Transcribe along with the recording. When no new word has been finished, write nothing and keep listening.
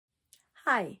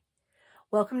Hi,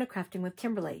 welcome to Crafting with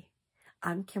Kimberly.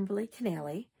 I'm Kimberly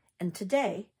Canale, and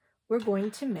today we're going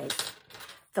to make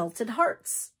felted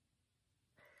hearts.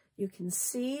 You can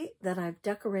see that I've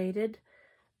decorated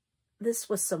this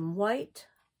with some white,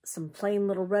 some plain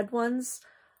little red ones,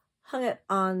 hung it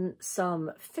on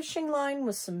some fishing line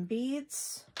with some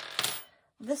beads.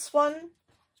 This one,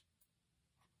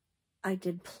 I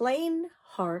did plain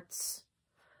hearts,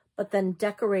 but then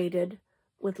decorated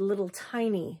with little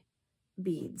tiny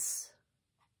beads.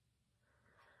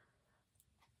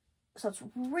 So it's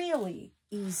really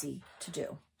easy to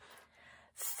do.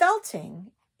 Felting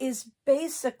is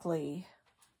basically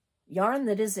yarn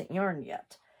that isn't yarn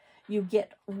yet. You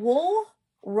get wool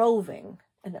roving,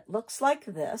 and it looks like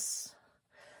this.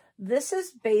 This is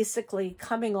basically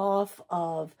coming off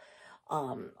of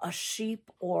a sheep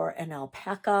or an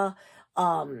alpaca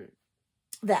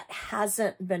that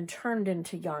hasn't been turned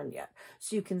into yarn yet.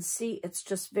 So you can see it's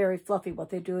just very fluffy. What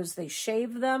they do is they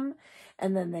shave them,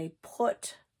 and then they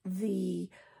put the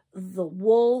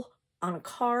wool on a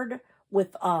card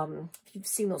with, if you've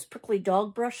seen those prickly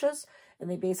dog brushes, and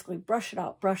they basically brush it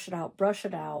out, brush it out, brush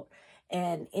it out.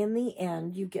 And in the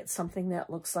end, you get something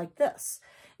that looks like this.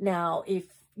 Now, if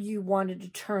you wanted to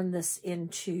turn this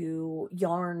into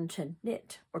yarn to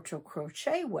knit or to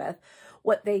crochet with,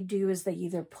 what they do is they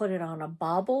either put it on a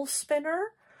bobble spinner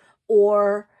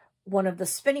or one of the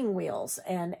spinning wheels,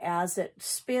 and as it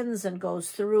spins and goes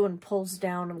through and pulls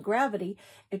down in gravity,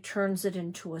 it turns it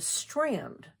into a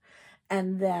strand.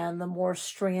 And then the more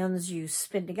strands you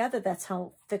spin together, that's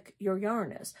how thick your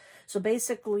yarn is. So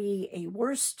basically a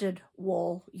worsted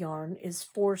wool yarn is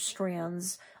 4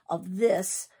 strands of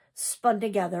this spun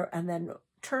together and then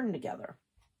turned together.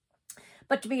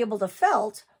 But to be able to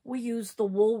felt, we use the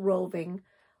wool roving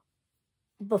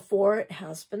before it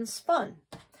has been spun.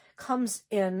 Comes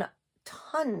in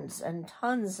tons and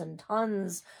tons and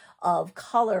tons of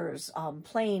colors,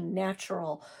 plain,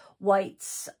 natural,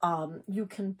 whites. You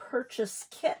can purchase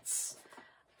kits.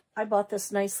 I bought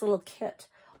this nice little kit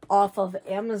off of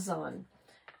Amazon.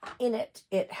 In it,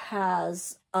 it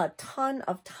has a ton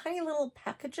of tiny little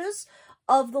packages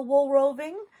of the wool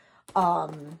roving,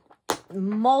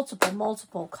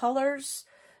 multiple colors,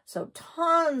 so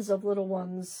tons of little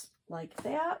ones like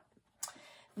that.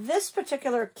 This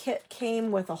particular kit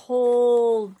came with a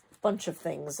whole bunch of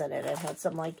things in it. It had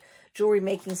some like jewelry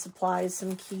making supplies,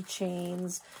 some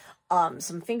keychains,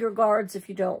 some finger guards if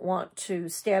you don't want to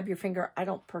stab your finger. I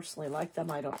don't personally like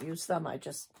them. I don't use them. I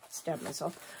just stab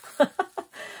myself.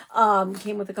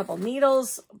 Came with a couple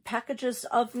needles, packages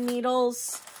of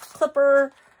needles,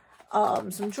 clipper,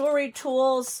 some jewelry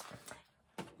tools.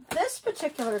 This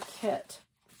particular kit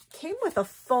came with a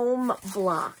foam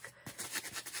block.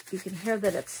 You can hear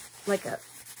that it's like a,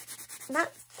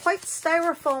 not quite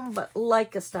styrofoam, but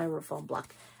like a styrofoam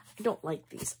block. I don't like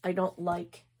these. I don't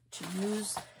like to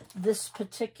use this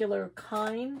particular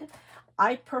kind.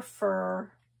 I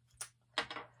prefer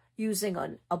using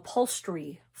an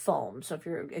upholstery foam. So if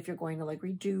you're going to like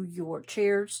redo your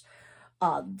chairs,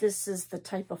 this is the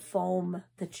type of foam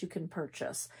that you can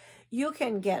purchase. You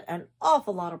can get an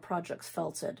awful lot of projects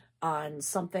felted on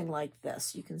something like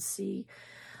this. You can see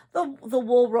the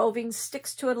wool roving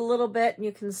sticks to it a little bit, and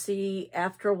you can see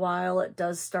after a while it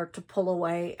does start to pull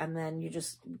away, and then you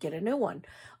just get a new one.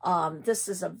 This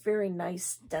is a very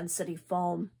nice density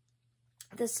foam.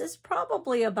 This is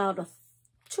probably about a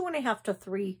 2.5 to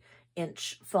 3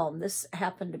 inch foam. This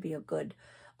happened to be a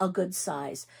good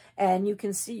size, and you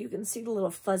can see the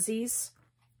little fuzzies.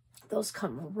 Those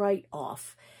come right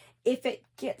off. If it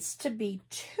gets to be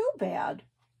too bad,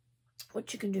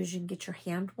 what you can do is you can get your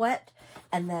hand wet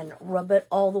and then rub it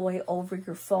all the way over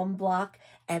your foam block,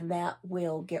 and that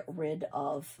will get rid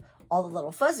of all the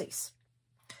little fuzzies.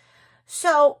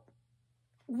 So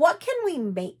what can we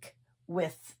make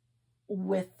with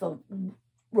the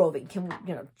roving? Can we,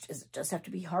 does it just have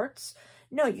to be hearts?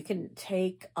 No, you can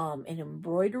take an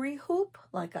embroidery hoop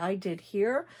like I did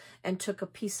here, and took a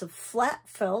piece of flat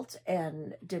felt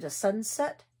and did a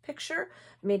sunset picture,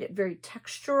 made it very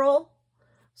textural.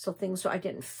 So I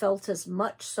didn't felt as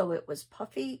much, so it was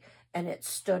puffy and it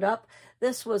stood up.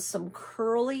 This was some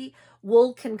curly.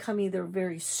 Wool can come either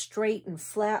very straight and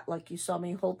flat, like you saw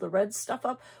me hold the red stuff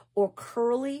up, or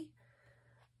curly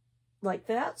like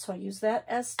that. So I use that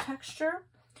as texture.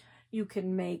 You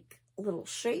can make little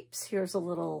shapes. Here's a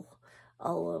little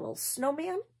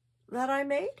snowman that I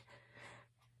made.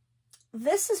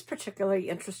 This is particularly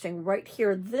interesting right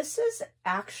here. This is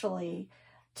actually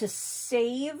to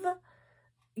save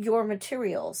your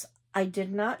materials. I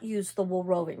did not use the wool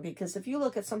roving, because if you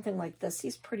look at something like this,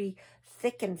 he's pretty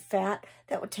thick and fat.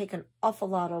 That would take an awful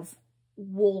lot of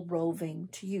wool roving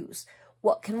to use.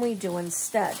 What can we do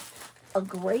instead? A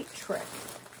great trick,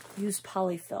 use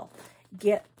polyfill.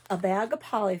 Get a bag of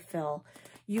polyfill.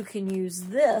 You can use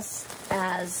this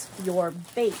as your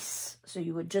base. So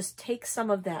you would just take some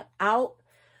of that out,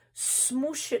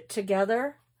 smoosh it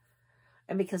together.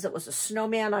 And because it was a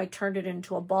snowman, I turned it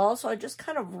into a ball. So I just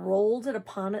kind of rolled it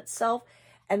upon itself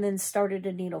and then started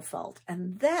a needle felt.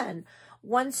 And then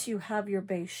once you have your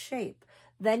base shape,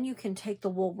 then you can take the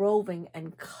wool roving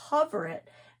and cover it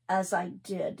as I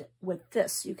did with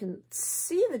this. You can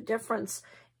see the difference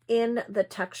in the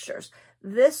textures.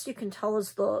 This you can tell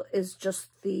is just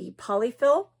the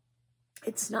polyfill.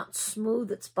 It's not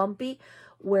smooth, it's bumpy,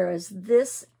 whereas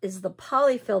this is the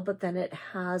polyfill, but then it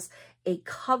has a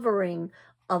covering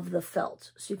of the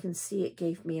felt. So you can see it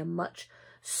gave me a much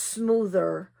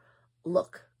smoother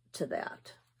look to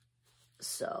that.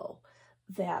 So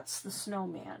that's the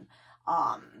snowman.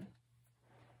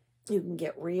 You can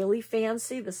get really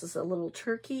fancy. This is a little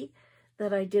turkey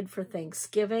that I did for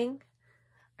Thanksgiving.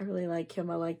 I really like him.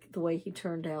 I like the way he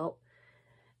turned out.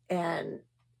 And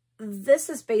this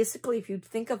is basically, if you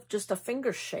think of just a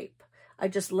finger shape, I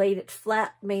just laid it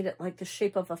flat, made it like the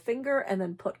shape of a finger, and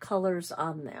then put colors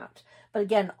on that. But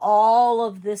again, all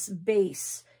of this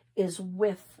base is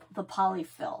with the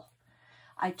polyfill.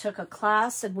 I took a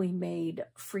class and we made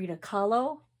Frida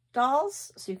Kahlo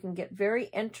dolls, so you can get very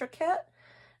intricate.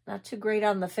 Not too great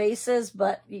on the faces,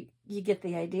 but you get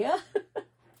the idea.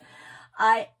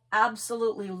 I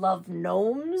absolutely love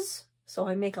gnomes, so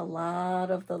I make a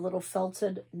lot of the little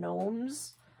felted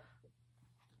gnomes.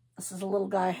 This is a little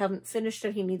guy. I haven't finished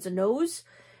it. He needs a nose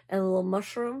and a little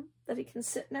mushroom that he can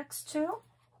sit next to.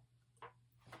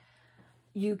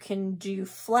 You can do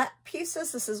flat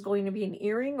pieces. This is going to be an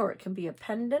earring, or it can be a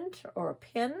pendant or a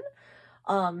pin.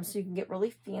 So you can get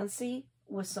really fancy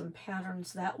with some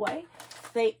patterns that way.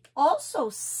 They also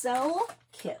sell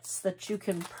kits that you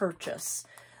can purchase.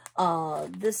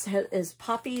 This is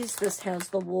poppies. This has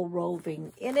the wool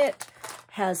roving in it.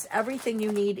 Has everything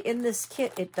you need in this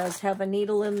kit. It does have a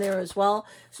needle in there as well.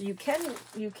 So you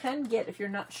can get, if you're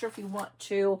not sure if you want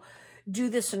to do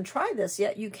this and try this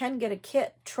yet, you can get a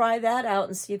kit. Try that out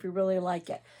and see if you really like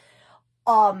it.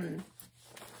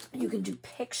 You can do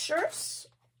pictures.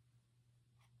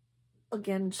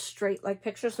 Again, straight like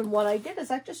pictures. And what I did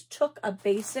is I just took a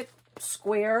basic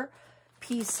square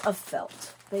piece of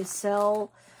felt. They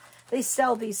sell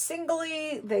these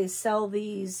singly. They sell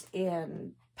these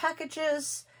in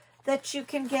packages that you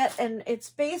can get. And it's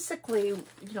basically,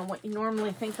 you know, what you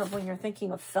normally think of when you're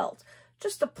thinking of felt.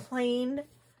 Just a plain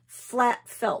flat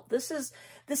felt. This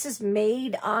is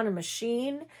made on a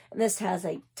machine, and this has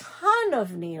a ton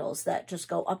of needles that just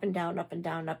go up and down, up and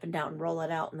down, up and down, roll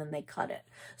it out, and then they cut it.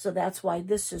 So that's why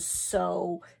this is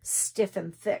so stiff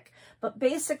and thick. But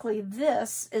basically,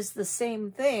 this is the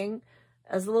same thing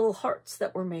as the little hearts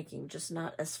that we're making, just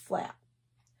not as flat.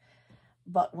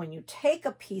 But when you take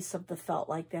a piece of the felt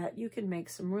like that, you can make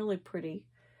some really pretty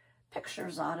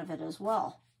pictures out of it as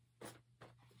well.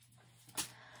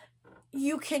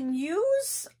 You can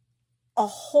use a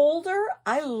holder.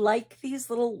 I like these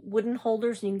little wooden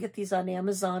holders, and you can get these on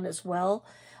Amazon as well,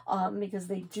 because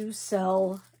they do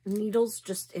sell needles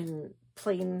just in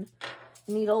plain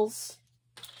needles.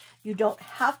 You don't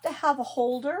have to have a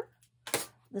holder.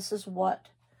 This is what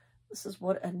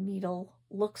a needle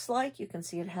looks like. You can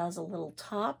see it has a little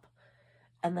top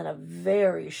and then a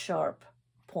very sharp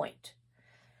point.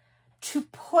 To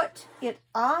put it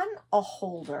on a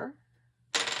holder,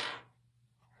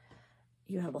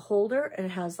 you have a holder and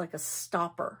it has like a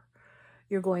stopper.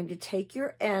 You're going to take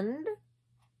your end,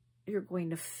 you're going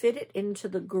to fit it into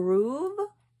the groove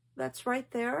that's right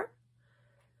there.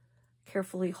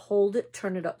 Carefully hold it,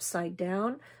 turn it upside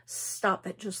down, stop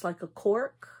it just like a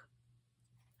cork.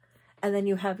 And then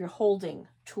you have your holding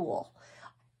tool.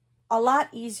 A lot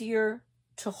easier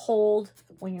to hold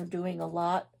when you're doing a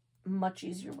lot, much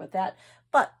easier with that.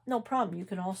 But no problem, you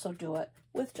can also do it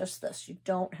with just this. You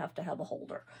don't have to have a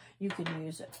holder. You can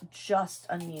use it just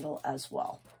a needle as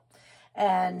well.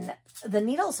 And the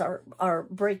needles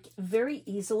break very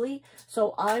easily,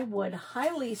 so I would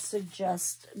highly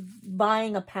suggest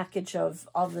buying a package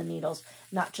of the needles,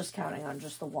 not just counting on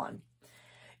just the one.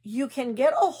 You can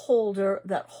get a holder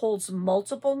that holds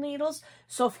multiple needles,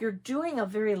 so if you're doing a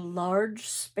very large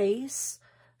space,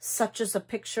 such as a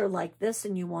picture like this,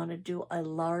 and you want to do a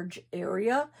large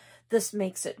area, this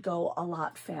makes it go a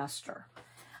lot faster.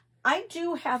 I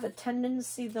do have a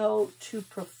tendency, though, to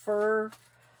prefer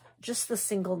just the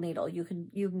single needle. You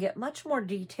can get much more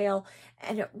detail,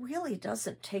 and it really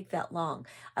doesn't take that long.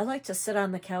 I like to sit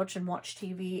on the couch and watch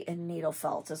TV in needle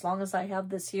felt. As long as I have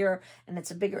this here and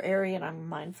it's a bigger area and I'm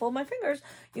mindful of my fingers,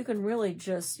 you can really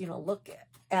just, you know, look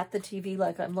at the TV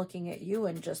like I'm looking at you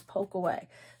and just poke away.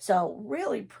 So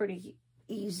really pretty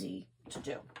easy to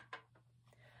do.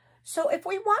 So if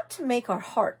we want to make our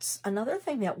hearts, another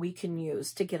thing that we can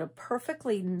use to get a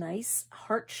perfectly nice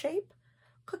heart shape,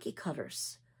 cookie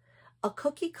cutters. A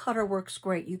cookie cutter works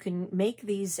great. You can make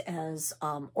these as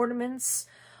ornaments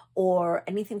or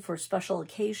anything for a special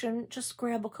occasion. Just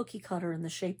grab a cookie cutter in the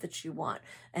shape that you want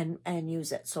and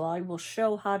use it. So I will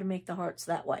show how to make the hearts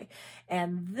that way.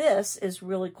 And this is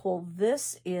really cool.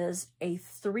 This is a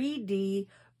 3D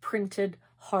printed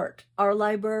heart. Our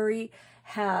library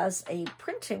has a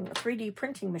 3D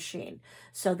printing machine.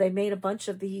 So they made a bunch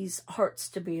of these hearts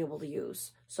to be able to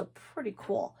use. So pretty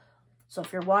cool. So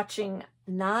if you're watching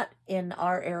not in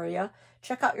our area,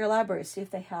 check out your library, see if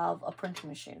they have a printing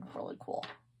machine. Really cool.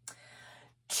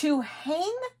 To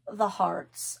hang the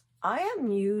hearts, I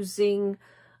am using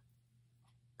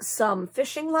some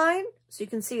fishing line. So you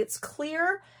can see it's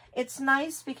clear. It's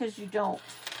nice because you don't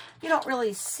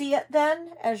really see it then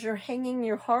as you're hanging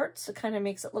your hearts. It kind of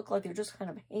makes it look like you're just kind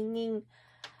of hanging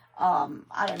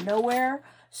out of nowhere.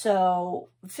 So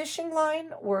fishing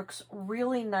line works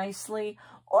really nicely,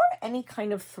 or any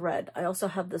kind of thread. I also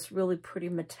have this really pretty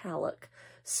metallic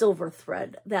silver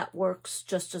thread that works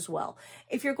just as well.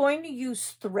 If you're going to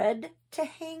use thread to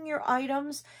hang your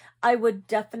items, I would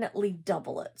definitely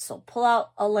double it. So pull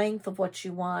out a length of what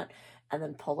you want and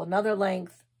then pull another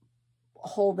length,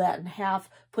 hold that in half,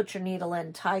 put your needle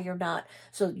in, tie your knot.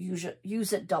 So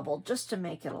use it double just to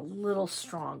make it a little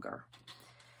stronger.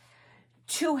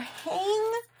 To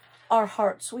hang our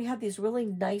hearts, we have these really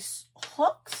nice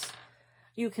hooks.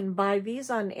 You can buy these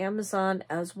on Amazon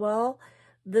as well.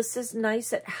 This is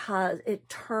nice. It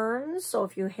turns, so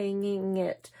if you're hanging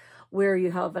it where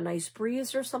you have a nice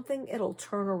breeze or something, it'll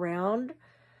turn around.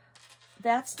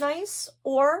 That's nice.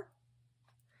 Or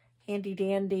handy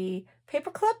dandy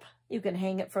paper clip, you can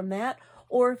hang it from that.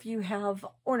 Or if you have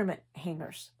ornament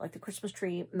hangers, like the Christmas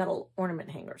tree metal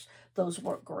ornament hangers, those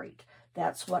work great.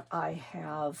 That's what I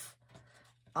have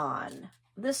on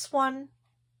this one.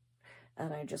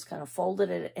 And I just kind of folded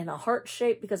it in a heart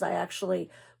shape because I actually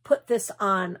put this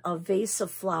on a vase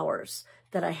of flowers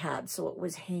that I had. So it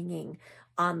was hanging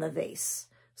on the vase.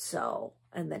 So,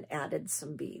 and then added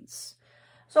some beads.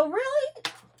 So really,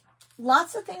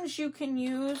 lots of things you can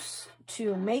use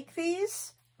to make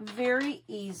these. Very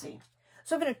easy.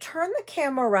 So I'm going to turn the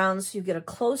camera around so you get a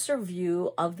closer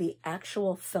view of the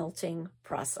actual felting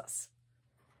process.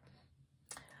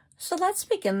 So let's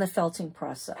begin the felting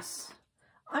process.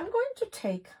 I'm going to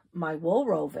take my wool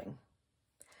roving.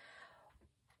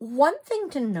 One thing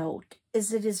to note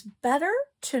is it is better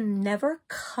to never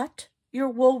cut your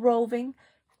wool roving,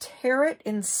 tear it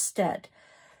instead.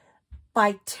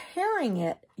 By tearing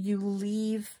it, you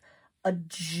leave a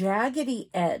jaggedy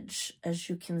edge, as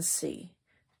you can see.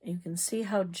 You can see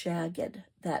how jagged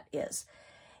that is.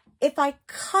 If I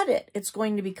cut it, it's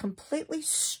going to be completely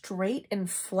straight and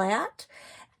flat.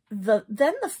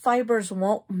 Then the fibers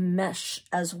won't mesh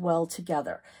as well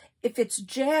together. If it's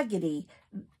jaggedy,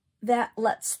 that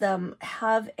lets them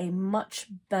have a much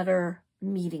better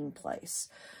meeting place.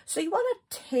 So you want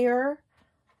to tear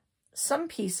some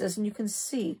pieces, and you can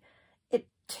see it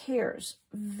tears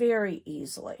very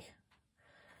easily.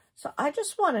 So I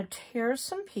just want to tear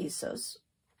some pieces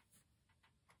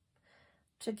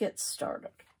to get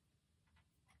started.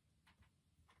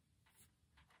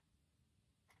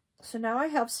 So now I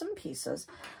have some pieces.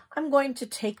 I'm going to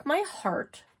take my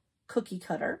heart cookie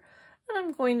cutter and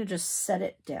I'm going to just set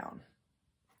it down.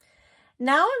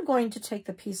 Now I'm going to take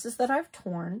the pieces that I've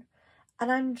torn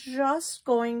and I'm just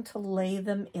going to lay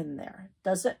them in there.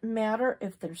 Doesn't matter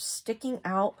if they're sticking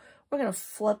out. We're going to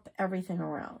flip everything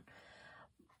around.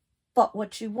 But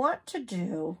what you want to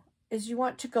do is you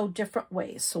want to go different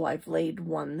ways. So I've laid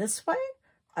one this way.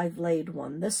 I've laid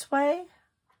one this way.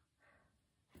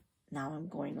 Now I'm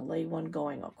going to lay one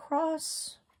going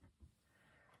across.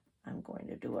 I'm going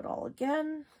to do it all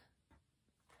again.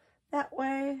 That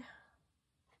way.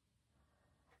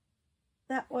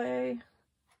 That way.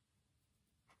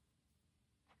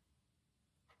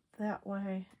 That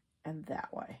way. And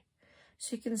that way.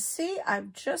 So you can see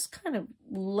I've just kind of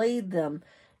laid them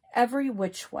every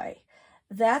which way.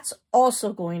 That's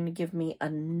also going to give me a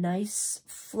nice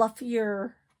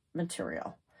fluffier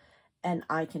material. And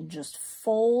I can just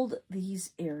fold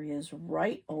these areas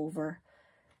right over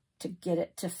to get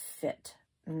it to fit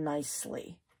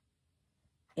nicely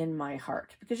in my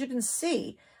heart. Because you can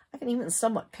see I can even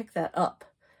somewhat pick that up.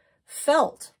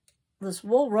 Felt, this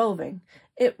wool roving,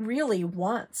 it really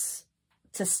wants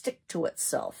to stick to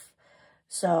itself.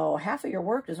 So half of your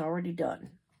work is already done.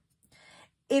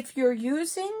 If you're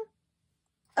using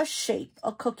a shape,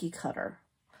 a cookie cutter,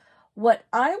 what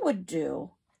I would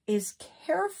do is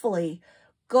carefully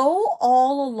go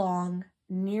all along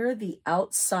near the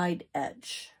outside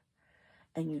edge.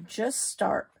 And you just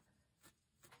start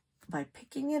by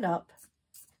picking it up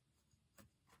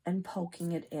and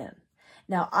poking it in.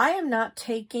 Now, I am not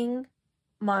taking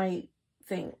my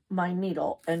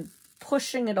needle and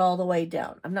pushing it all the way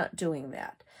down. I'm not doing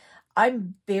that.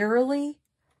 I'm barely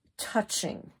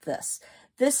touching this.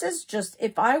 This is just,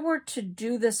 if I were to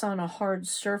do this on a hard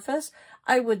surface,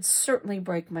 I would certainly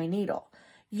break my needle.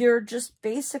 You're just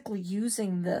basically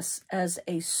using this as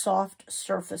a soft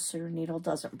surface so your needle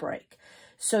doesn't break.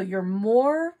 So you're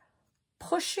more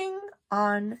pushing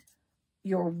on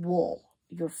your wool,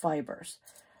 your fibers.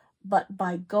 But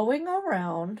by going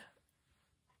around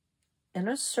in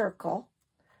a circle,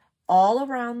 all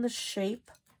around the shape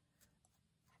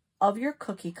of your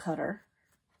cookie cutter,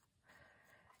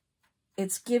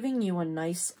 it's giving you a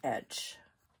nice edge.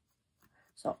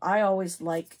 So I always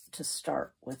like to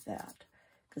start with that,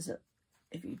 because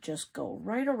if you just go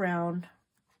right around,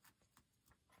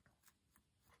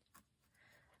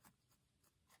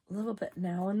 a little bit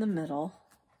now in the middle.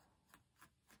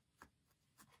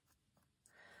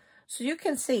 So you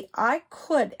can see I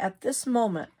could, at this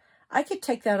moment, I could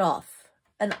take that off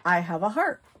and I have a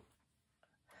heart.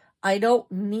 I don't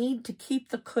need to keep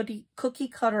the cookie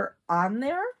cutter on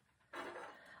there.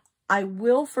 I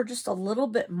will for just a little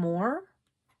bit more,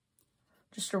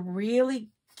 just to really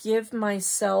give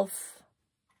myself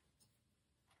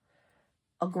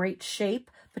a great shape,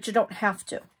 but you don't have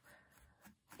to.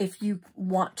 If you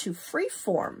want to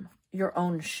freeform your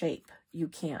own shape, you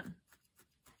can.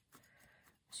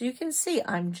 So you can see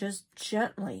I'm just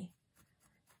gently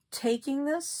taking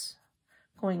this,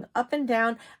 going up and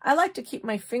down. I like to keep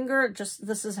my finger, just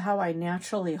this is how I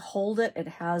naturally hold it. It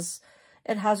has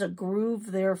a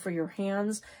groove there for your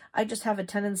hands. I just have a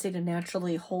tendency to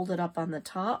naturally hold it up on the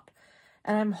top.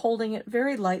 And I'm holding it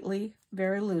very lightly,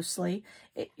 very loosely.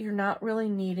 You're not really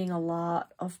needing a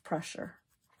lot of pressure.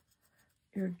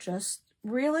 You're just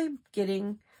really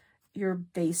getting your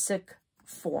basic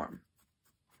form.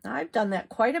 Now, I've done that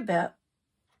quite a bit.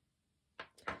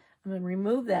 I'm going to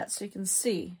remove that so you can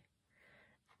see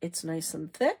it's nice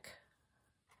and thick,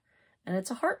 and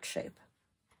it's a heart shape.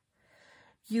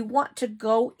 You want to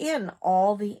go in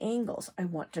all the angles. I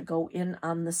want to go in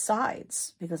on the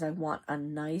sides because I want a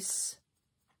nice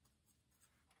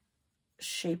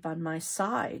shape on my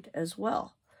side as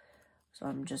well. So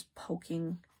I'm just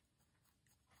poking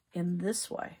in this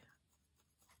way.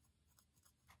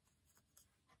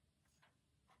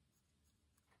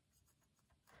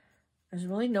 There's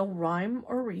really no rhyme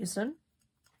or reason.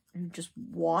 You just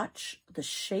watch the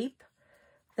shape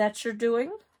that you're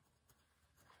doing.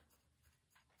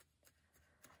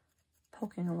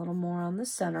 Poking a little more on the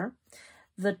center.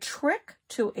 The trick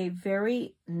to a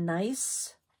very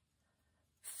nice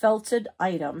felted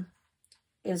item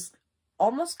is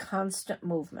almost constant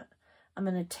movement. I'm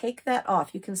going to take that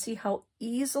off. You can see how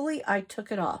easily I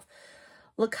took it off.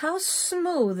 Look how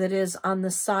smooth it is on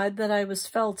the side that I was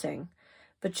felting.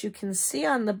 But you can see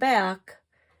on the back,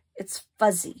 it's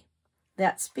fuzzy.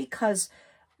 That's because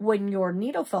when you're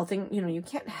needle felting, you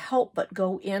can't help but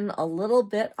go in a little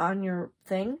bit on your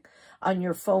thing, on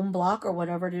your foam block or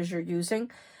whatever it is you're using.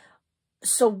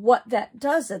 So what that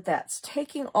does is that's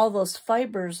taking all those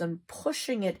fibers and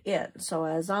pushing it in. So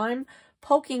as I'm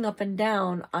poking up and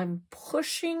down, I'm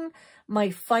pushing my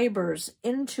fibers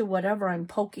into whatever I'm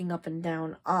poking up and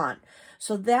down on.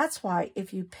 So that's why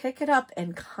if you pick it up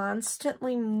and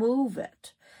constantly move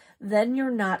it, then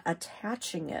you're not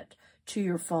attaching it to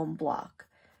your foam block.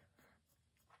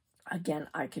 Again,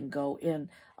 I can go in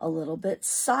a little bit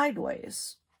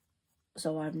sideways,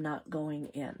 so I'm not going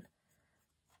in.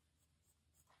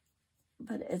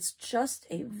 But it's just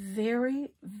a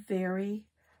very, very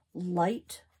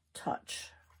light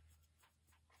touch.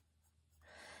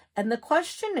 And the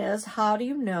question is, how do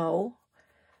you know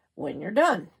when you're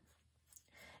done?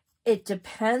 It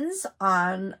depends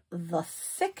on the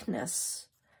thickness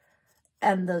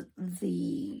and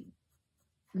the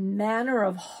manner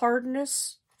of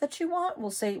hardness that you want.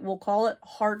 We'll call it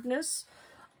hardness.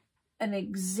 An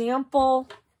example,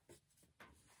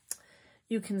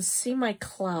 you can see my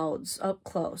clouds up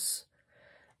close.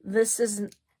 This is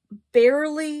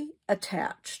barely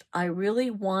attached. I really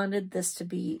wanted this to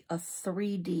be a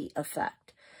 3D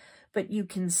effect. But you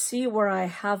can see where I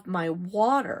have my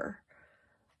water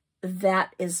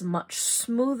that is much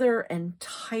smoother and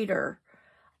tighter.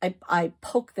 I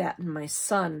poke that in my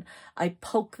son. I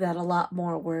poke that a lot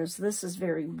more, whereas this is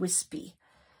very wispy.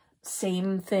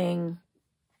 Same thing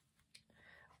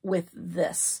with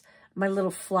this. My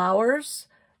little flowers,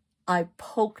 I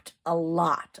poked a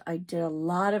lot. I did a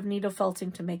lot of needle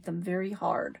felting to make them very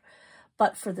hard.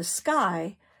 But for the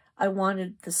sky, I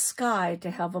wanted the sky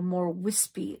to have a more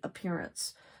wispy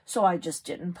appearance. So I just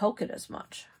didn't poke it as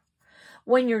much.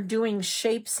 When you're doing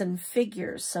shapes and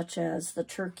figures, such as the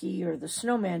turkey or the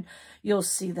snowman, you'll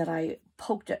see that I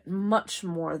poked it much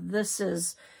more. This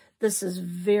is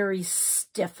very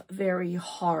stiff, very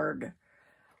hard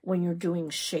when you're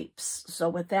doing shapes. So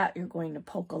with that, you're going to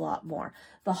poke a lot more.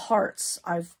 The hearts,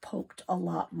 I've poked a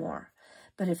lot more.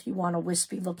 But if you want a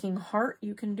wispy looking heart,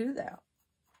 you can do that.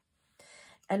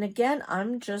 And again,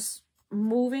 I'm just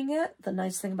moving it. The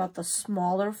nice thing about the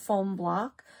smaller foam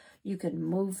block, you can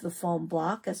move the foam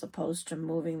block as opposed to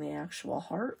moving the actual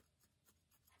heart.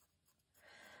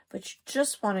 But you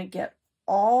just want to get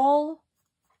all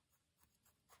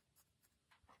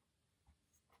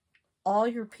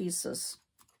your pieces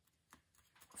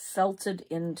felted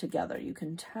in together. You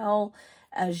can tell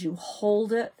as you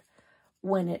hold it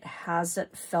when it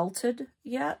hasn't felted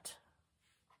yet.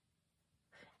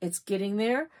 It's getting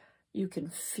there. You can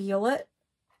feel it.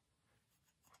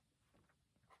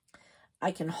 I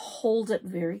can hold it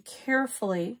very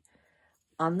carefully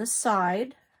on the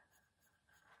side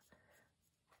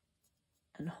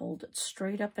and hold it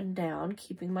straight up and down,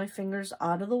 keeping my fingers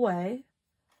out of the way,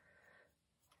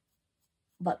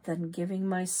 but then giving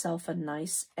myself a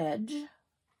nice edge.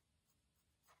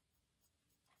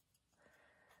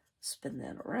 Spin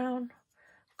that around,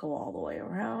 go all the way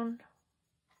around.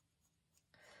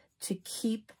 To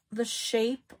keep the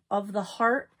shape of the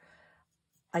heart,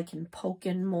 I can poke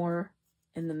in more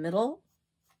in the middle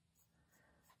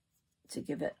to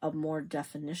give it a more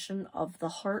definition of the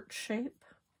heart shape.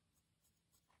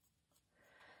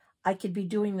 I could be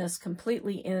doing this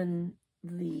completely in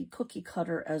the cookie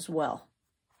cutter as well.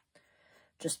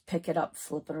 Just pick it up,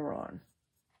 flip it around.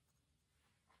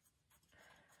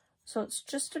 So it's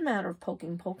just a matter of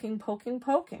poking, poking, poking,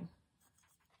 poking.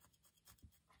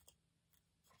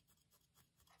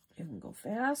 You can go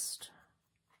fast.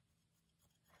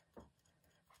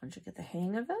 Once you get the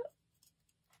hang of it.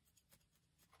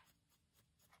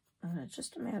 And it's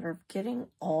just a matter of getting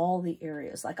all the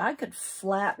areas. Like I could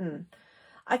flatten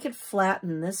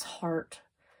this heart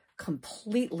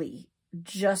completely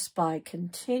just by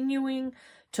continuing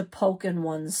to poke in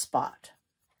one spot.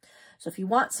 So if you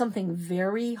want something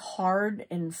very hard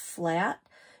and flat,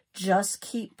 just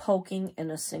keep poking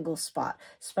in a single spot.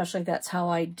 Especially that's how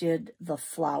I did the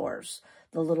flowers,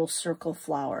 the little circle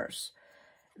flowers.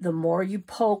 The more you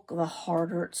poke, the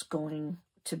harder it's going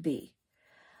to be.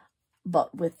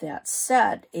 But with that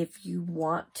said, if you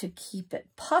want to keep it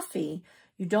puffy,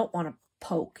 you don't want to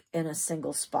poke in a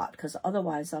single spot because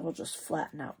otherwise that'll just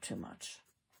flatten out too much.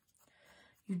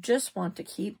 You just want to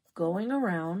keep going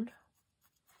around,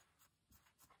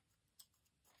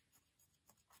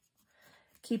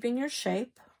 keeping your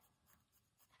shape.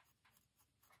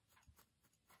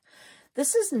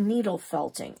 This is needle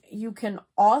felting. You can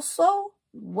also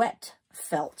wet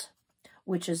felt,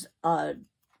 which is a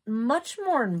much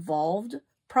more involved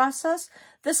process.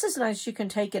 This is nice. You can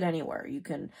take it anywhere. You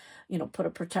can, put a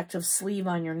protective sleeve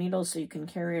on your needle so you can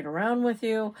carry it around with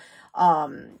you.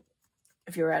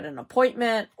 If you're at an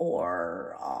appointment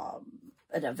or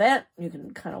an event, you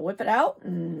can kind of whip it out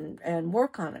and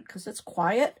work on it because it's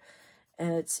quiet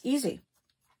and it's easy.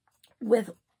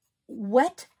 With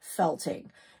wet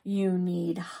felting, you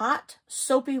need hot,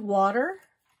 soapy water.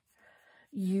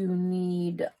 You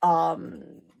need,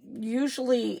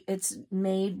 usually it's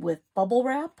made with bubble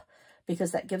wrap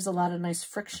because that gives a lot of nice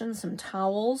friction, some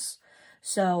towels.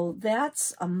 So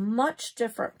that's a much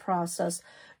different process.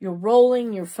 You're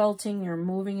rolling, you're felting, you're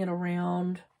moving it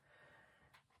around.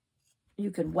 You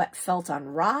can wet felt on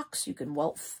rocks. You can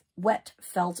wet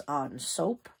felt on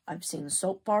soap. I've seen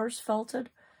soap bars felted.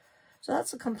 So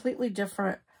that's a completely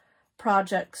different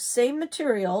project. Same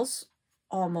materials,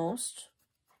 almost.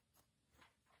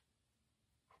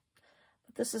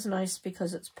 But this is nice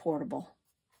because it's portable.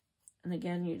 And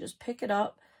again, you just pick it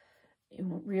up.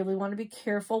 You really want to be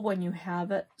careful when you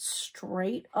have it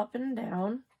straight up and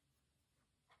down.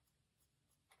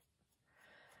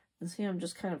 And see, I'm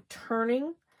just kind of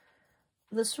turning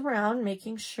this around,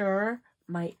 making sure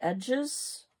my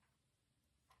edges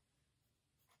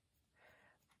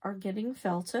are getting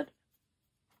felted.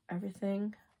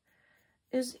 Everything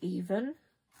is even.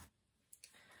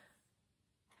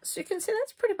 So you can see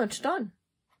that's pretty much done.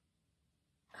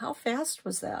 How fast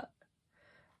was that?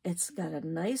 It's got a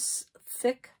nice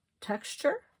thick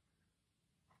texture.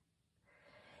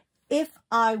 If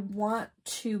I want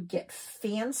to get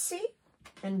fancy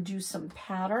and do some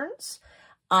patterns,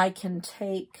 I can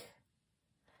take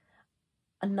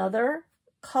another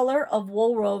color of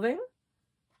wool roving.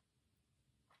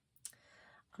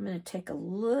 I'm going to take a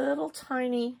little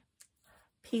tiny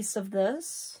piece of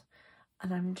this,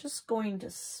 and I'm just going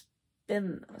to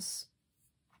spin this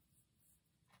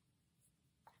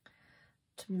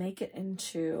to make it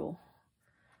into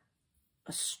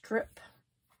a strip.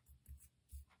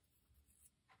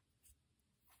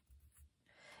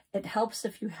 It helps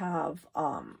if you have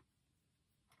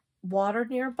water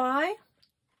nearby,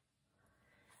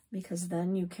 because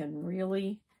then you can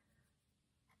really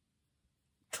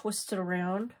twist it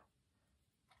around.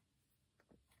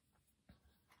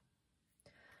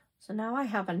 So now I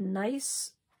have a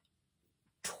nice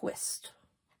twist.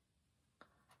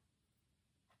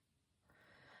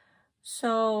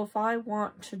 So if I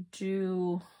want to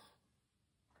do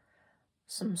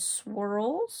some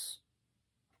swirls,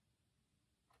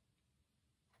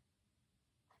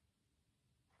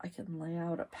 I can lay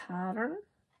out a pattern.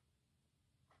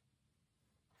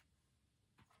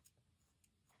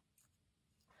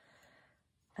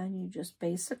 And you just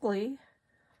basically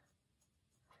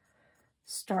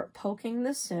start poking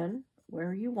this in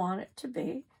where you want it to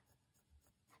be.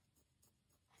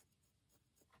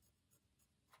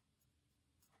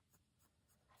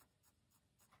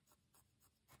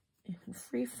 You can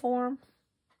freeform.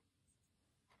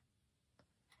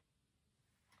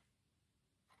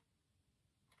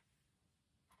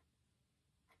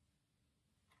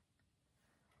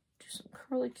 Do some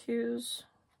curlicues.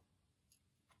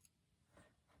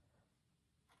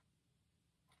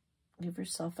 Give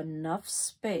yourself enough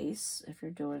space if you're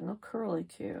doing a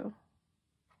curlicue.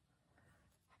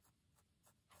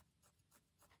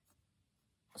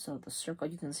 So the circle,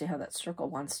 you can see how that circle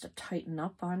wants to tighten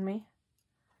up on me.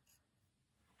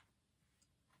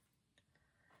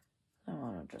 I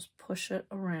want to just push it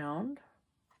around.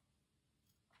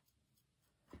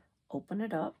 Open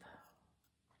it up.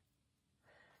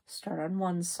 Start on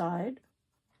one side.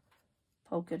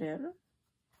 Poke it in.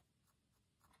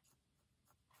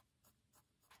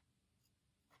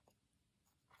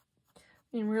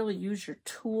 You can really use your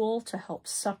tool to help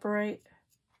separate,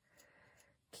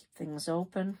 keep things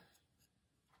open.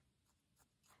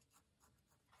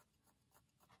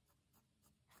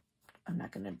 I'm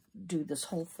not going to do this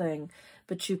whole thing,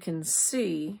 but you can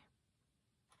see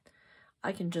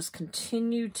I can just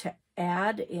continue to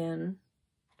add in,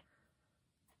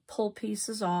 pull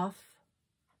pieces off,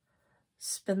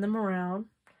 spin them around,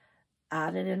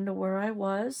 add it into where I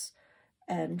was,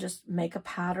 and just make a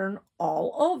pattern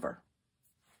all over.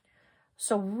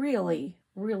 So really,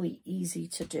 really easy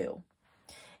to do.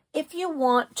 If you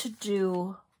want to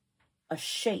do a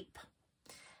shape,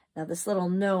 now this little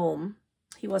gnome,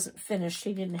 he wasn't finished.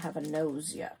 He didn't have a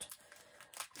nose yet.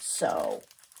 So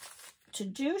to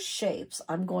do shapes,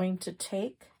 I'm going to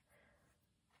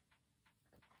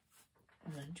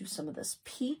do some of this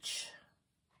peach.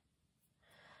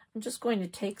 I'm just going to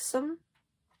take some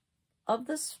of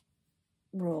this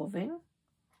roving.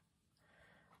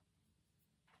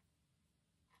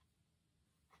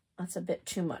 That's a bit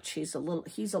too much. He's a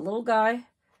little guy.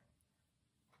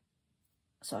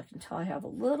 So I can tell I have a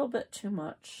little bit too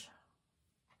much.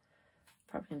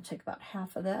 Probably going to take about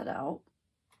half of that out.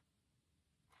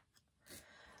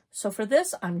 So for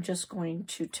this, I'm just going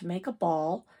to make a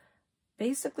ball,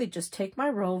 basically just take my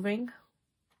roving,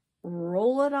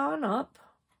 roll it on up,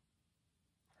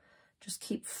 just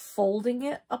keep folding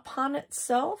it upon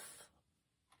itself,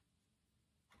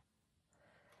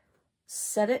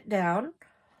 set it down,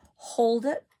 hold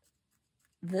it.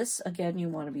 This, again, you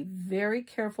want to be very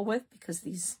careful with because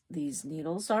these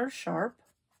needles are sharp.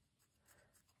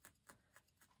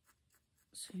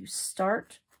 So you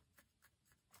start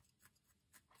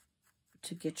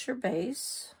to get your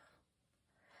base.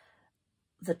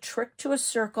 The trick to a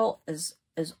circle is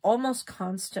almost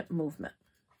constant movement.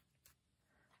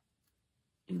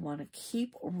 You want to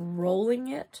keep rolling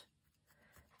it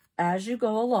as you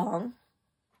go along.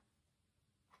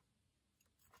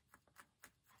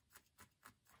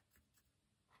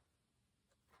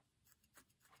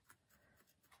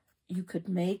 You could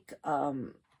make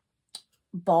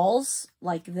balls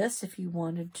like this if you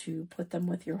wanted to put them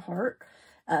with your heart.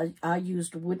 I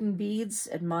used wooden beads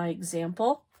in my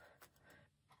example.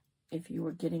 If you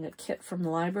were getting a kit from the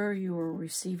library, you were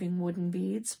receiving wooden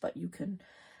beads, but you can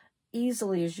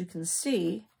easily, as you can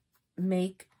see,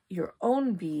 make your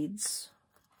own beads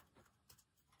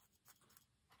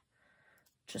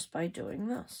just by doing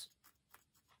this.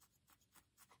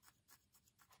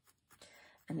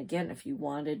 And again, if you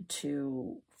wanted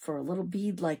to, for a little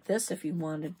bead like this, if you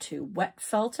wanted to wet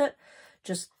felt it,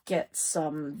 just get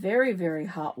some very, very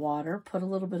hot water, put a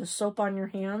little bit of soap on your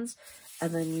hands,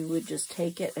 and then you would just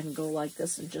take it and go like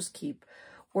this and just keep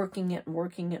working it and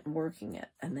working it and working it.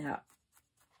 And that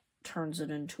turns it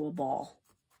into a ball.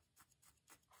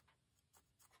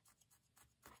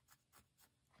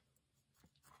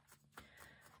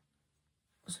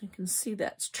 So you can see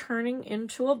that's turning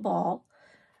into a ball.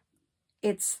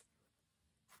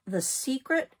 The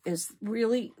secret is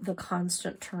really the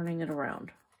constant turning it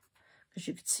around. As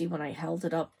you can see when I held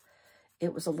it up,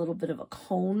 it was a little bit of a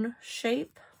cone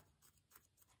shape.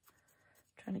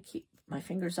 I'm trying to keep my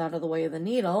fingers out of the way of the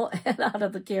needle and out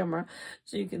of the camera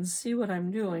so you can see what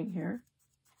I'm doing here.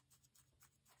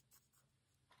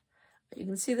 You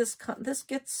can see this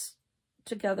gets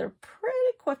together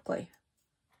pretty quickly.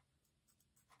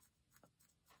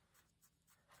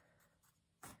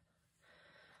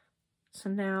 So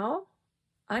now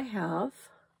I have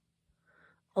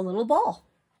a little ball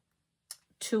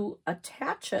to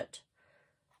attach it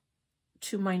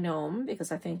to my gnome,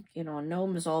 because I think, you know, a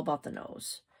gnome is all about the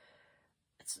nose.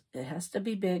 It has to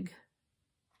be big,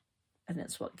 and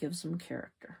it's what gives them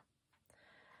character.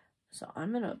 So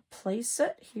I'm going to place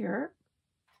it here.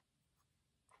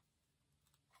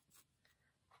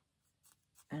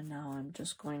 And now I'm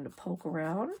just going to poke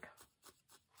around.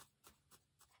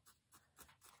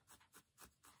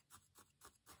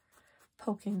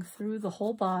 Poking through the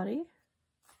whole body,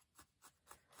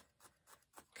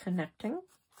 connecting,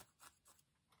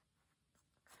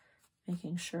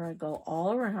 making sure I go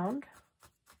all around.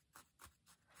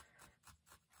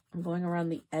 I'm going around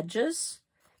the edges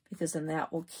because then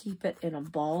that will keep it in a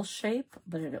ball shape,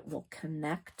 but it will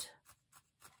connect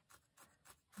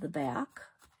the back.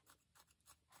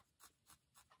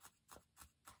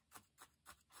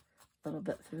 A little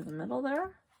bit through the middle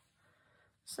there.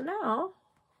 So now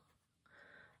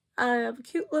I have a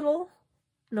cute little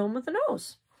gnome with a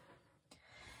nose.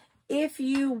 If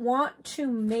you want to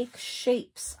make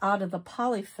shapes out of the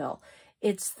polyfill,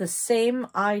 it's the same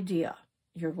idea.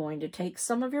 You're going to take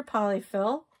some of your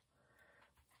polyfill.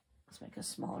 Let's make a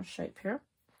smaller shape here.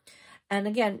 And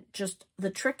again, just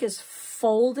the trick is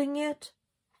folding it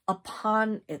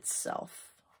upon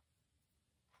itself.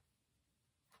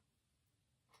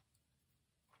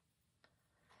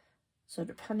 So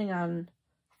depending on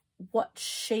what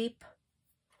shape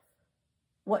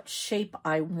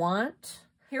I want.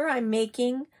 Here I'm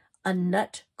making a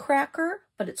nutcracker,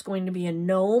 but it's going to be a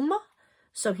gnome,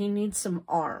 so he needs some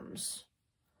arms.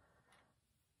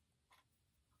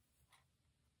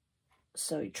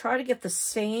 So you try to get the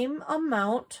same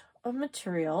amount of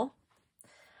material.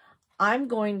 I'm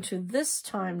going to this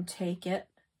time take it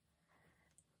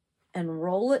and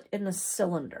roll it in a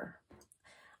cylinder.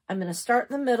 I'm going to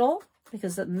start in the middle,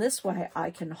 because in this way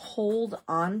I can hold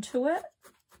on to it.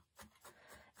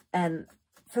 And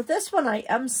for this one, I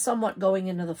am somewhat going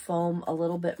into the foam a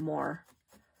little bit more.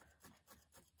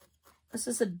 This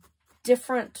is a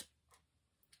different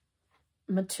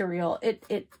material.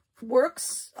 It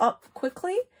works up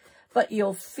quickly, but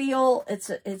you'll feel it's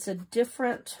a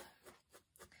different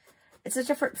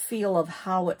feel of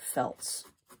how it felt.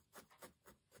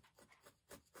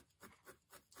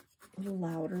 A little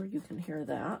louder, you can hear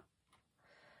that.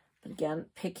 But again,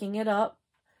 picking it up,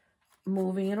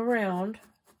 moving it around,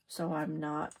 so I'm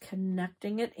not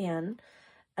connecting it in.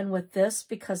 And with this,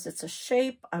 because it's a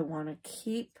shape, I want to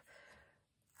keep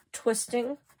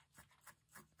twisting.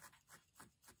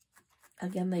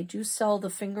 Again, they do sell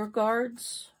the finger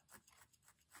guards.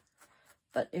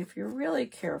 But if you're really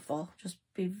careful, just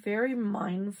be very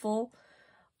mindful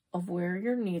of where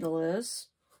your needle is.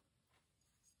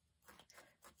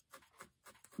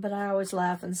 But I always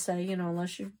laugh and say, you know,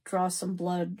 unless you draw some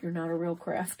blood, you're not a real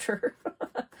crafter.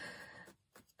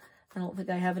 I don't think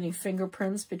I have any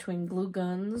fingerprints between glue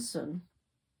guns, and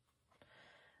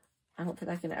I don't think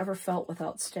I can ever felt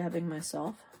without stabbing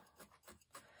myself.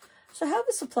 So I have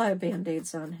a supply of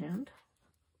Band-Aids on hand,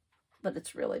 but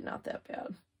it's really not that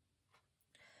bad.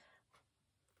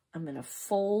 I'm going to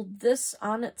fold this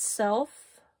on itself.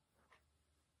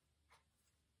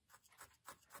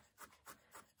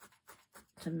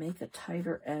 To make a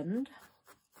tighter end.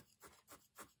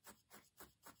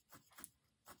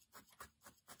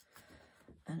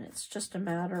 And it's just a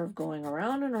matter of going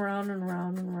around and around and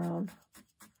around and around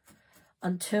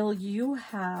until you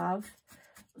have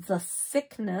the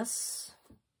thickness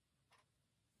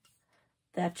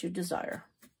that you desire.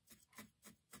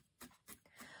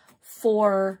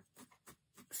 For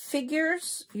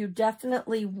figures, you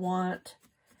definitely want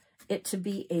it to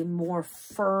be a more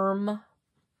firm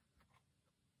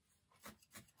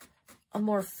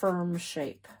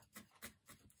shape,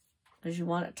 because you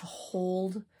want it to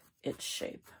hold its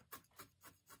shape.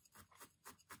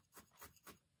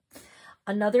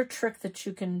 Another trick that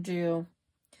you can do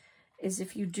is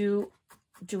if you do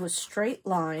a straight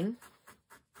line,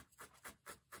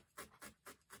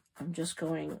 I'm just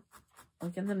going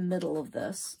like in the middle of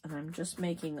this, and I'm just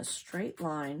making a straight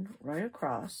line right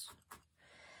across,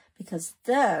 because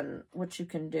then what you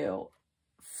can do,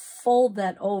 fold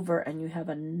that over and you have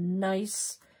a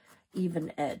nice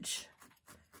even edge.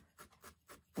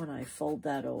 When I fold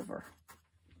that over,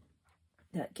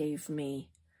 that gave me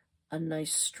a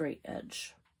nice straight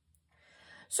edge.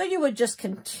 So you would just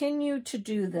continue to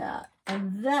do that.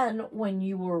 And then when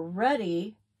you were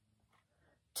ready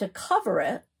to cover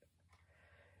it,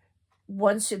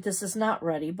 this is not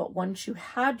ready, but once you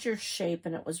had your shape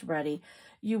and it was ready,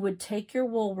 you would take your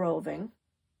wool roving,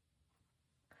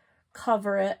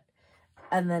 cover it,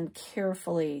 and then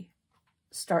carefully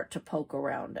start to poke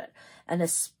around it. And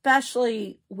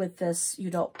especially with this, you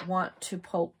don't want to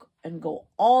poke and go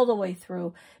all the way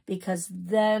through, because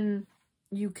then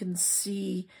you can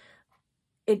see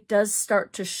it does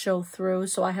start to show through.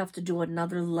 So I have to do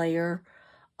another layer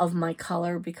of my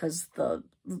color because the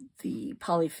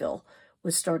polyfill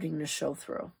was starting to show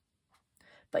through.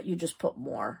 But you just put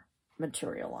more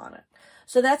material on it.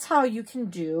 So that's how you can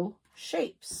do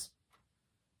shapes.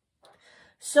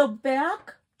 So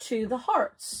back to the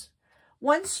hearts.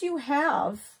 Once you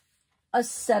have a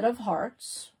set of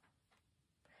hearts,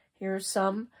 here's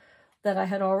some that I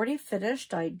had already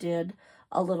finished. I did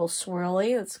a little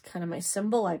swirly. It's kind of my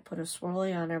symbol. I put a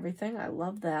swirly on everything. I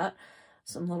love that.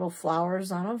 Some little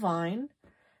flowers on a vine.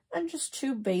 And just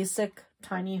 2 basic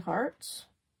tiny hearts.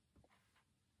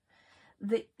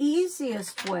 The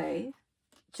easiest way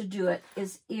to do it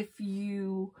is if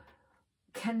you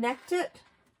connect it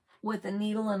with a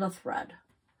needle and a thread.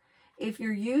 If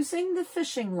you're using the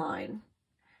fishing line,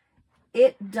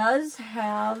 it does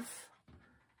have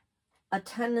a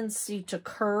tendency to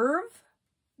curve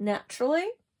naturally.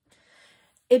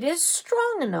 It is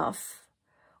strong enough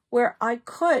where I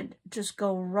could just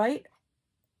go right,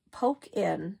 poke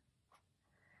in,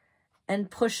 and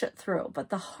push it through. But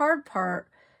the hard part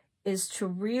is to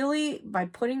really, by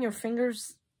putting your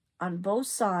fingers on both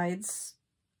sides,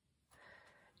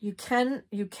 you can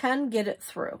get it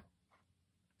through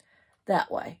that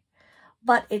way.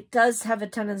 But it does have a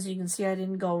tendency, you can see I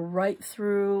didn't go right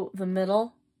through the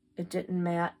middle. It didn't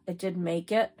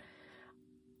make it.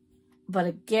 But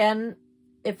again,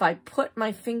 if I put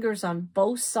my fingers on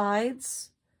both sides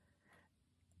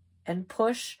and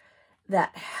push,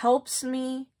 that helps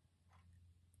me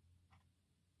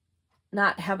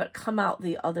not have it come out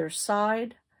the other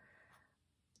side.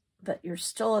 But you're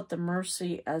still at the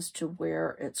mercy as to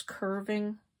where it's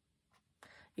curving.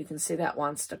 You can see that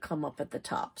wants to come up at the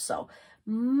top. So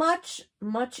much,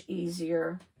 much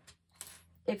easier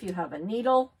if you have a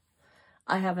needle.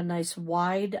 I have a nice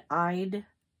wide-eyed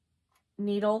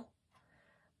needle.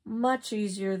 Much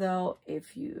easier, though,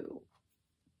 if you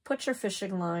put your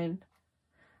fishing line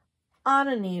on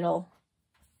a needle.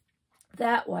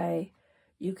 That way,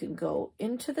 you can go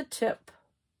into the tip,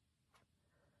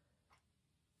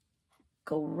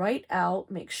 go right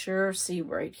out, make sure, see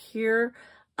right here,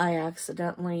 I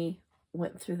accidentally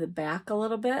went through the back a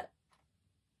little bit.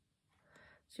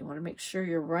 So you want to make sure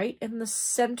you're right in the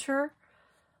center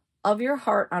of your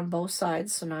heart on both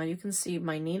sides. So now you can see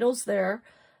my needle's there,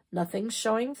 nothing's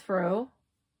showing through.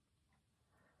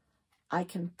 I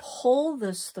can pull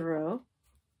this through.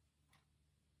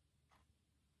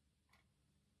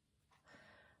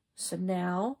 So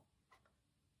now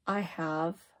I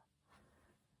have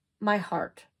my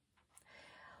heart.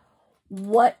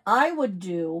 What I would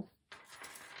do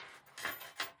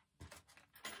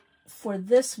for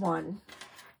this one,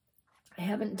 I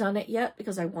haven't done it yet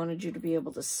because I wanted you to be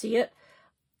able to see it.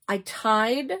 I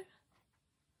tied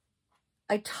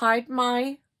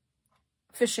my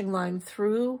fishing line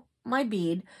through my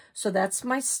bead, so that's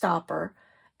my stopper,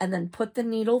 and then put the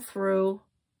needle through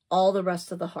all the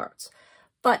rest of the hearts.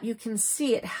 But you can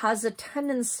see it has a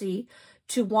tendency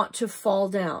to want to fall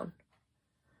down.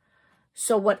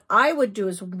 So what I would do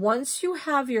is once you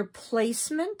have your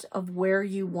placement of where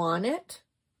you want it,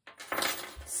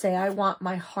 say I want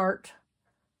my heart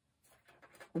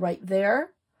right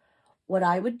there, what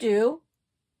I would do,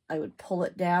 I would pull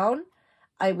it down.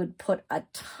 I would put a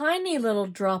tiny little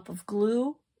drop of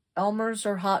glue, Elmer's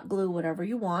or hot glue, whatever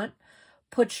you want.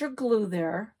 Put your glue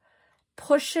there,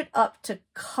 push it up to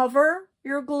cover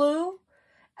your glue,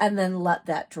 and then let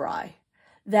that dry.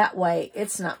 That way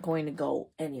it's not going to go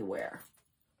anywhere.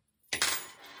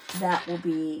 That would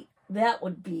be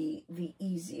the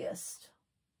easiest.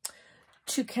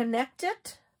 To connect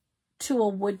it to a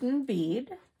wooden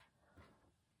bead,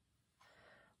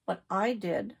 what I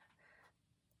did,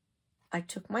 I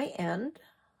took my end,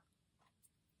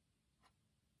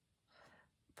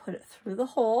 put it through the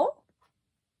hole.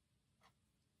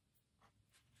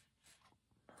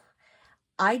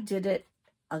 I did it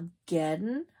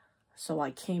again, so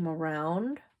I came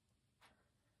around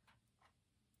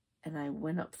and I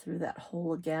went up through that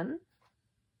hole again.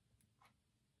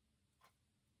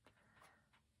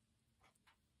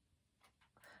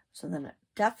 So then it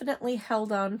definitely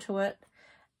held on to it,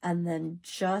 and then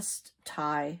just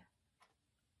tie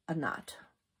a knot.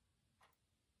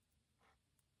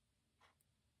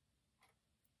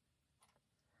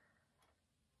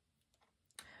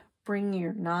 Bring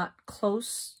your knot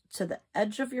close to the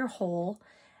edge of your hole,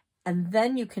 and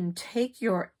then you can take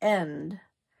your end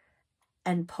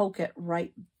and poke it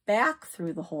right back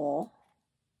through the hole.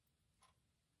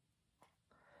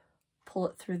 Pull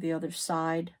it through the other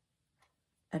side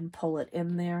and pull it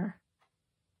in there.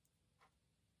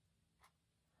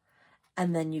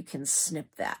 And then you can snip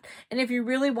that. And if you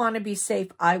really want to be safe,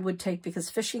 I would take, because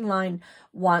fishing line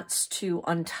wants to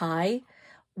untie,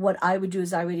 what I would do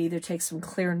is I would either take some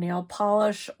clear nail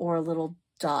polish or a little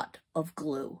dot of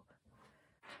glue.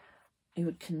 You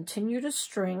would continue to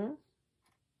string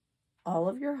all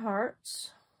of your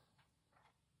hearts.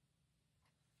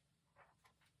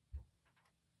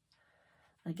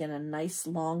 Again, a nice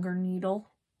longer needle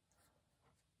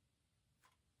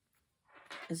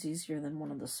is easier than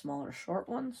one of the smaller short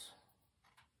ones.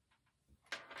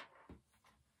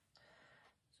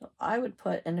 So I would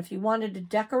put, and if you wanted to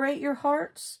decorate your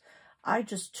hearts, I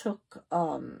just took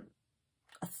a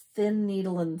thin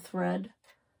needle and thread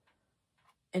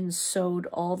and sewed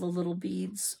all the little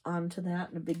beads onto that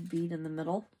and a big bead in the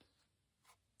middle.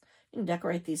 You can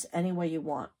decorate these any way you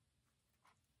want.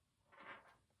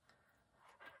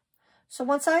 So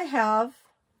once I have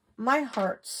my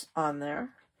hearts on there,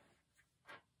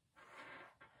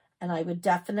 and I would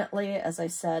definitely, as I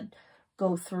said,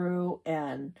 go through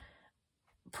and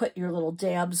put your little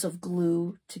dabs of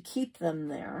glue to keep them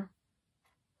there.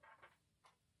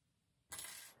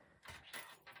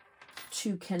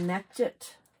 To connect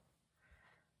it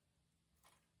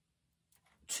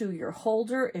to your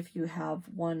holder, if you have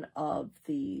one of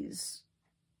these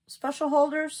special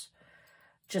holders,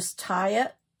 just tie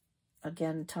it.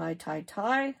 Again, tie, tie,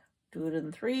 tie. Do it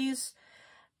in threes.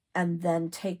 And then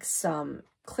take some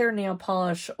clear nail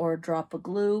polish or a drop of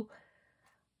glue.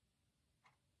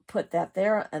 Put that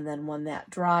there. And then when that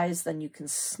dries, then you can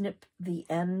snip the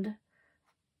end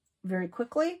very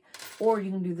quickly. Or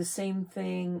you can do the same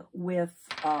thing with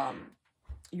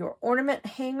your ornament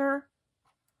hanger.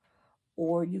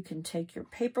 Or you can take your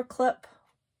paper clip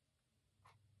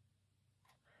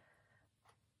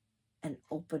and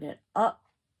open it up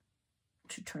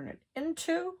to turn it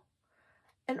into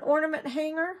an ornament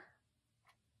hanger.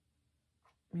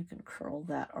 You can curl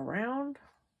that around.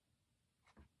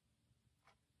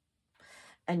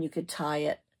 And you could tie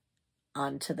it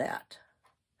onto that.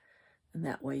 And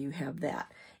that way you have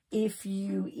that. If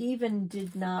you even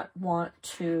did not want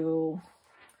to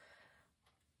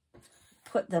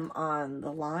put them on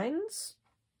the lines,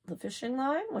 the fishing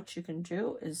line, what you can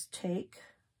do is take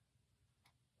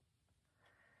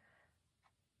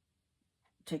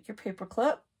your paper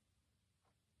clip,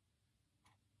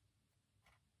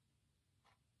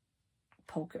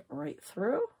 poke it right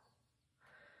through,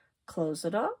 close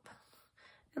it up,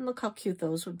 and look how cute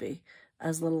those would be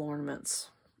as little ornaments.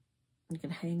 You can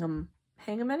hang them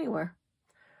anywhere.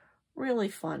 Really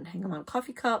fun. Hang them on a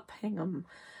coffee cup, hang them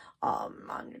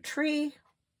on your tree,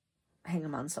 hang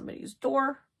them on somebody's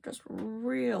door. Just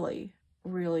really,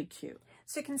 really cute.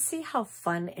 So you can see how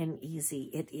fun and easy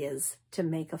it is to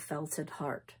make a felted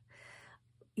heart.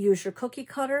 Use your cookie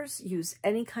cutters, use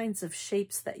any kinds of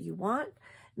shapes that you want,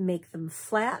 make them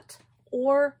flat,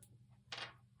 or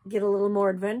get a little more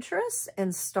adventurous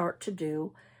and start to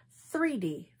do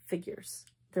 3D figures.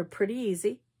 They're pretty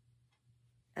easy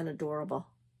and adorable.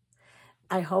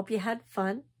 I hope you had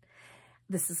fun.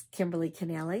 This is Kimberly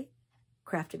Kennelly,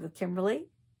 Crafting with Kimberly.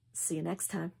 See you next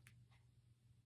time.